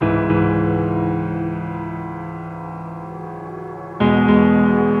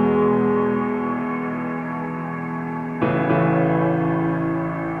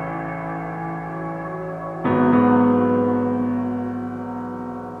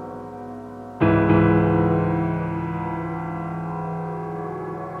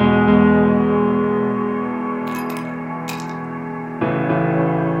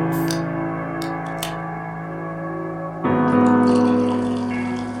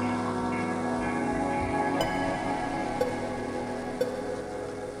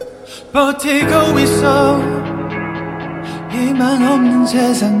버티고 있어 희망 없는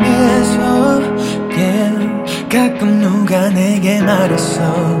세상에서 yeah. 가끔 누가 내게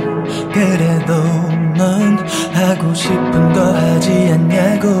말했어 그래도 넌 하고 싶은 거 하지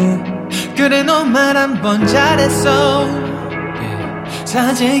않냐고 그래 너 말 한 번 잘했어 yeah.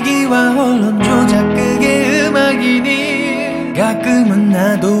 사재기와 언론 조작 그게 음악이니 가끔은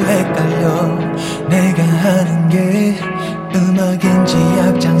나도 헷갈려 내가 하는 게 음악인지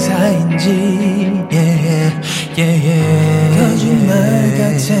약장사인지 yeah, yeah, yeah, 거짓말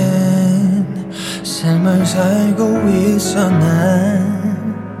같은 삶을 살고 있어 난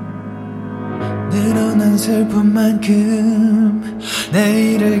늘어난 슬픔만큼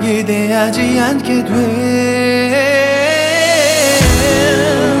내일을 기대하지 않게 돼